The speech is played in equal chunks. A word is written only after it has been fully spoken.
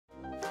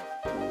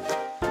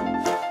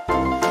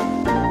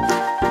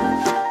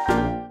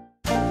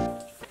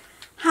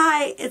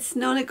it's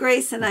Nonna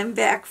Grace, and I'm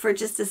back for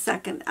just a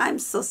second. I'm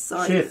so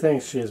sorry. She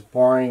thinks she's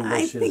boring, but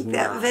I she's think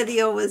that not.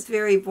 video was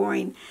very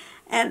boring.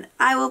 And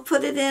I will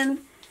put it in,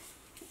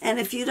 and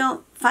if you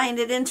don't find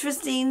it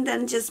interesting,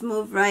 then just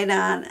move right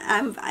on.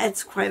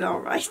 It's quite all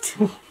right.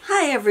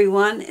 Hi,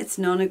 everyone. It's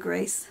Nonna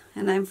Grace,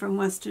 and I'm from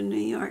Western New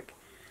York.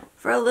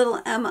 For a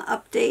little Emma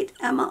update,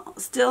 Emma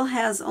still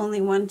has only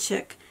one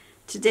chick.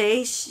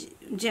 Today,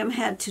 Jim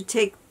had to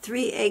take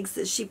 3 eggs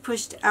that she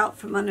pushed out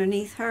from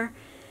underneath her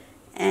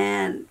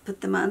and put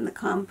them on the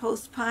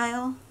compost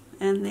pile,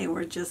 and they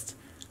were just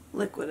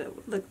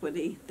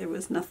liquidy. There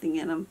was nothing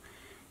in them.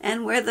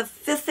 And where the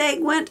 5th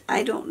egg went,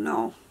 I don't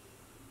know.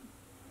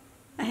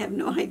 I have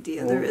no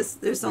idea. There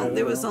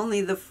was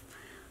only the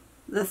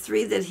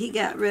 3 that he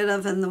got rid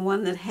of and the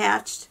one that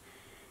hatched.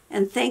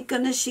 And thank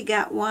goodness she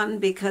got one,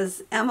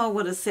 because Emma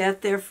would have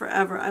sat there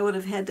forever. I would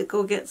have had to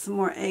go get some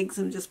more eggs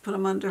and just put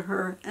them under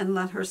her and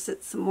let her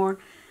sit some more.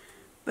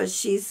 But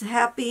she's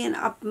happy and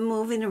up and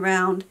moving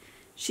around.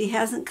 She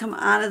hasn't come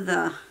out of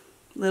the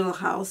little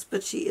house,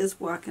 but she is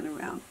walking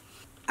around.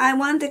 I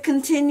wanted to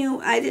continue.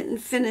 I didn't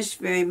finish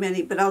very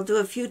many, but I'll do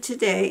a few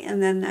today,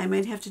 and then I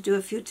might have to do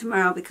a few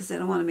tomorrow because I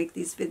don't want to make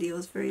these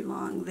videos very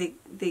long.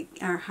 They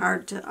are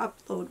hard to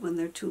upload when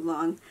they're too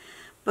long.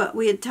 But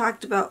we had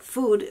talked about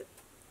food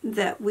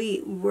that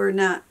we were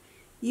not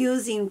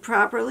using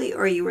properly,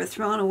 or you were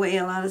throwing away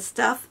a lot of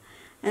stuff,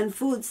 and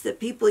foods that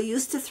people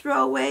used to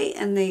throw away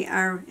and they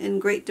are in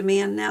great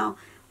demand now,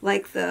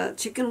 like the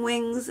chicken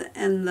wings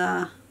and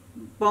the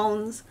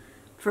bones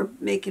for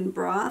making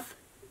broth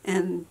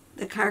and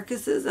the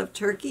carcasses of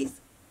turkeys.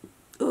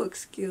 Oh,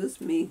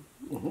 excuse me.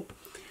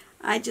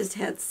 I just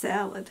had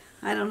salad.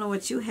 I don't know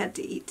what you had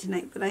to eat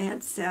tonight, but I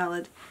had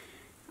salad.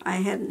 I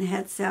hadn't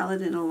had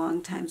salad in a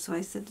long time, so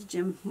I said to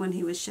Jim when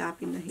he was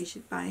shopping that he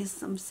should buy us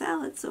some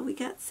salad, so we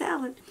got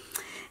salad,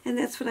 and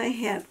that's what I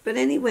had. But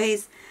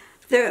anyways,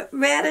 the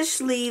radish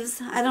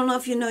leaves, I don't know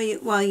if you know,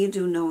 well, you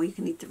do know you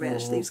can eat the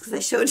radish leaves because I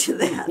showed you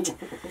that.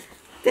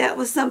 That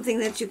was something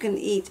that you can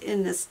eat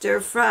in a stir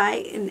fry,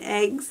 in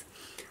eggs,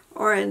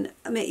 or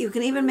you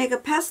can even make a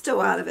pesto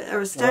out of it,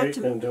 or you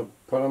can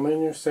put them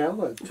in your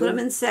salad, too. Put them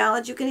in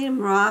salad. You can eat them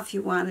raw if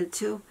you wanted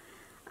to.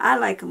 I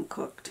like them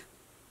cooked.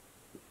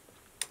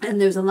 And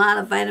there's a lot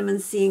of vitamin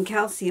C and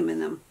calcium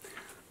in them.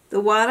 The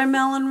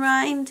watermelon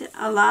rind,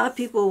 a lot of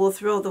people will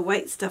throw the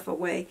white stuff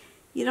away.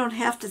 You don't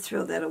have to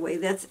throw that away.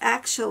 That's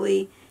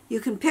actually, you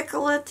can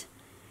pickle it.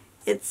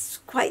 It's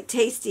quite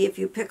tasty if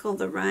you pickle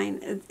the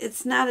rind.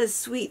 It's not as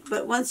sweet,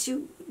 but once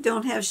you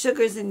don't have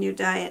sugars in your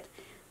diet,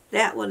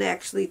 that would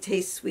actually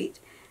taste sweet.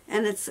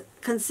 And it's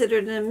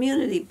considered an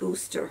immunity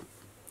booster.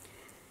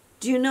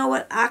 Do you know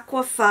what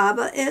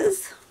aquafaba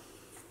is?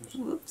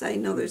 Whoops, I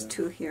know there's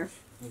 2 here.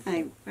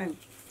 I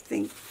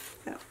think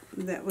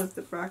that was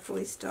the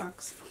broccoli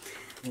stalks.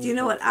 Do you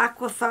know what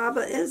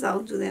aquafaba is?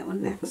 I'll do that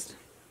one next.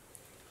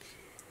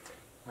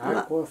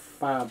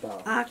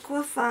 Aquafaba.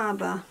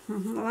 Aquafaba. A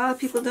lot of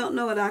people don't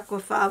know what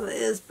aquafaba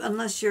is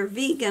unless you're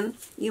vegan.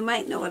 You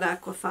might know what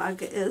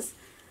aquafaba is.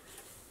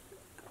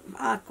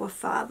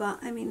 Aquafaba.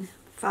 I mean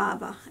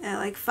faba.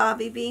 Like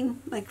fabi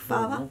bean. Like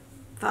faba.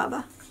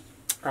 Faba.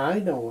 I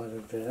know what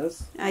it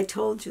is. I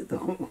told you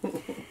though.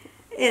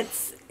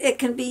 It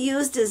can be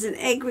used as an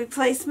egg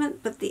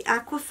replacement, but the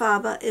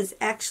aquafaba is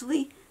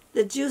actually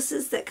the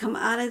juices that come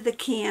out of the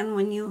can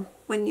when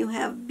you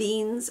have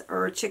beans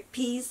or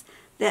chickpeas.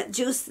 That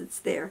juice that's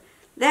there,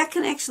 that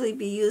can actually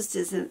be used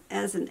as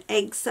an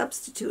egg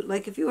substitute.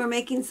 Like if you were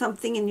making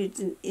something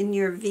and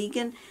you're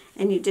vegan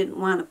and you didn't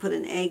want to put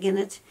an egg in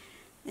it,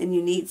 and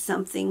you need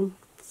something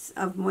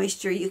of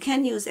moisture, you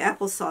can use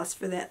applesauce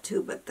for that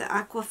too. But the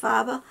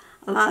aquafaba,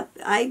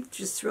 I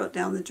just throw it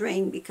down the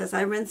drain because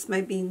I rinse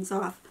my beans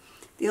off.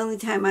 The only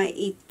time I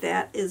eat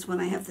that is when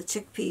I have the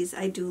chickpeas.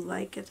 I do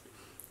like it.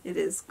 It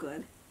is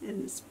good.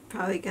 And it's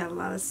probably got a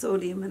lot of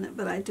sodium in it,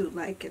 but I do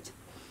like it.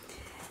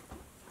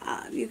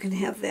 You can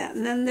have that.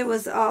 And then there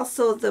was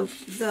also the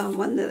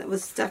one that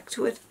was stuck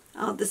to it.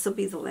 Oh, this will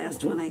be the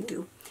last one I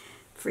do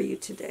for you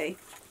today,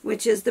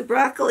 which is the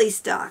broccoli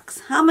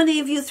stalks. How many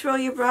of you throw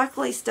your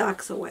broccoli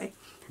stalks away?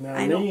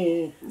 Not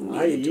me.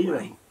 I eat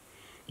them.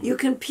 You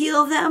can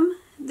peel them.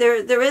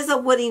 There is a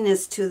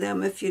woodiness to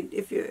them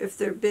if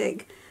they're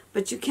big,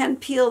 but you can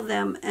peel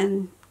them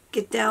and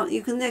get down.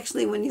 You can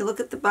actually, when you look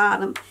at the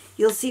bottom,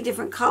 you'll see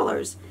different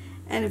colors.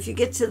 And if you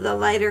get to the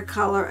lighter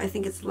color, I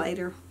think it's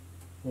lighter.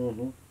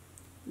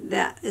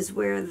 That is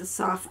where the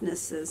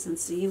softness is, and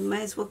so you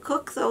might as well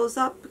cook those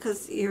up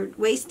because you're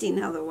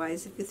wasting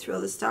otherwise if you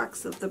throw the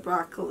stalks of the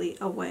broccoli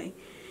away.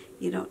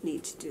 You don't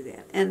need to do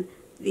that. And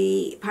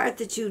the part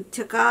that you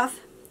took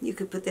off, you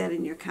could put that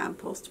in your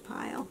compost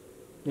pile.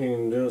 You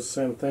can do the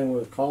same thing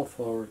with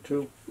cauliflower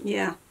too.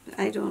 Yeah,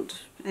 I don't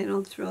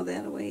throw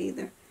that away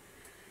either.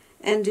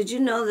 And did you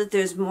know that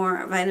there's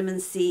more vitamin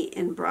C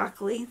in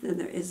broccoli than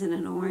there is in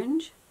an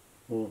orange?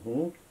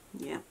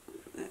 Yeah.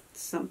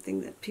 That's something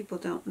that people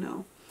don't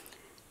know.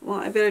 Well,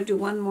 I better do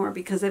one more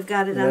because I've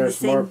got it on the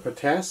same... There's more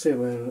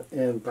potassium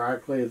in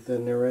broccoli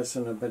than there is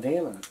in a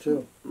banana,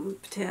 too.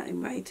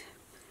 Right.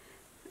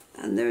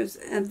 And there's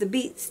the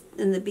beets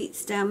and the beet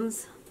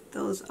stems.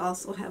 Those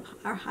also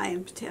are high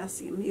in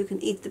potassium. You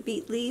can eat the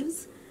beet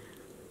leaves.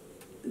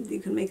 You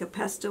can make a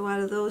pesto out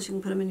of those. You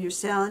can put them in your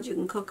salad. You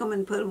can cook them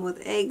and put them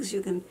with eggs.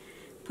 You can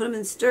put them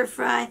in stir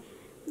fry.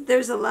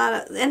 There's a lot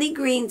of, any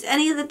greens,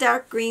 any of the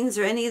dark greens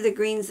or any of the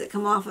greens that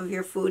come off of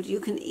your food you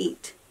can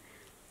eat.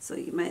 So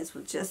you might as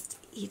well just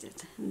eat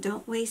it and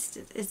don't waste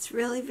it. It's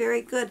really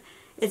very good.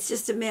 It's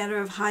just a matter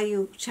of how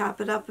you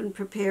chop it up and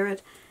prepare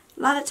it.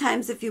 A lot of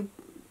times if you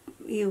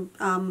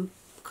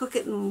cook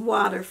it in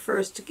water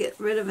first to get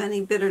rid of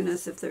any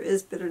bitterness, if there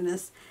is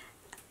bitterness,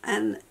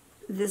 and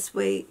this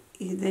way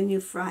then you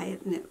fry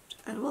it and it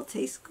will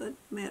taste good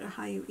no matter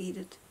how you eat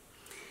it.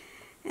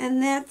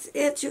 And that's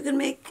it. You can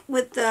make,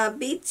 with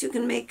beets, you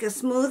can make a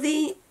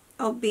smoothie.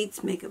 Oh,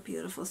 beets make a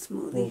beautiful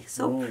smoothie.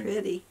 So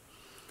pretty.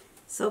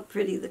 So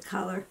pretty, the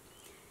color.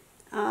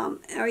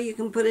 Or you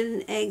can put it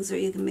in eggs, or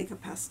you can make a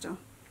pesto.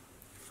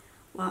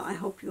 Well, I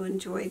hope you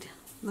enjoyed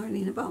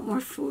learning about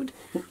more food.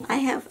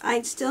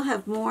 I still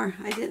have more.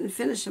 I didn't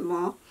finish them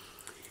all.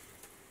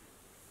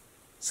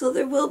 So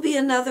there will be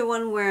another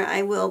one where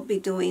I will be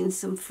doing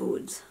some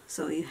foods.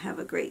 So you have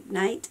a great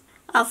night.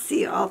 I'll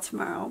see you all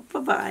tomorrow.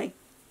 Bye-bye.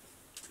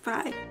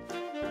 Bye.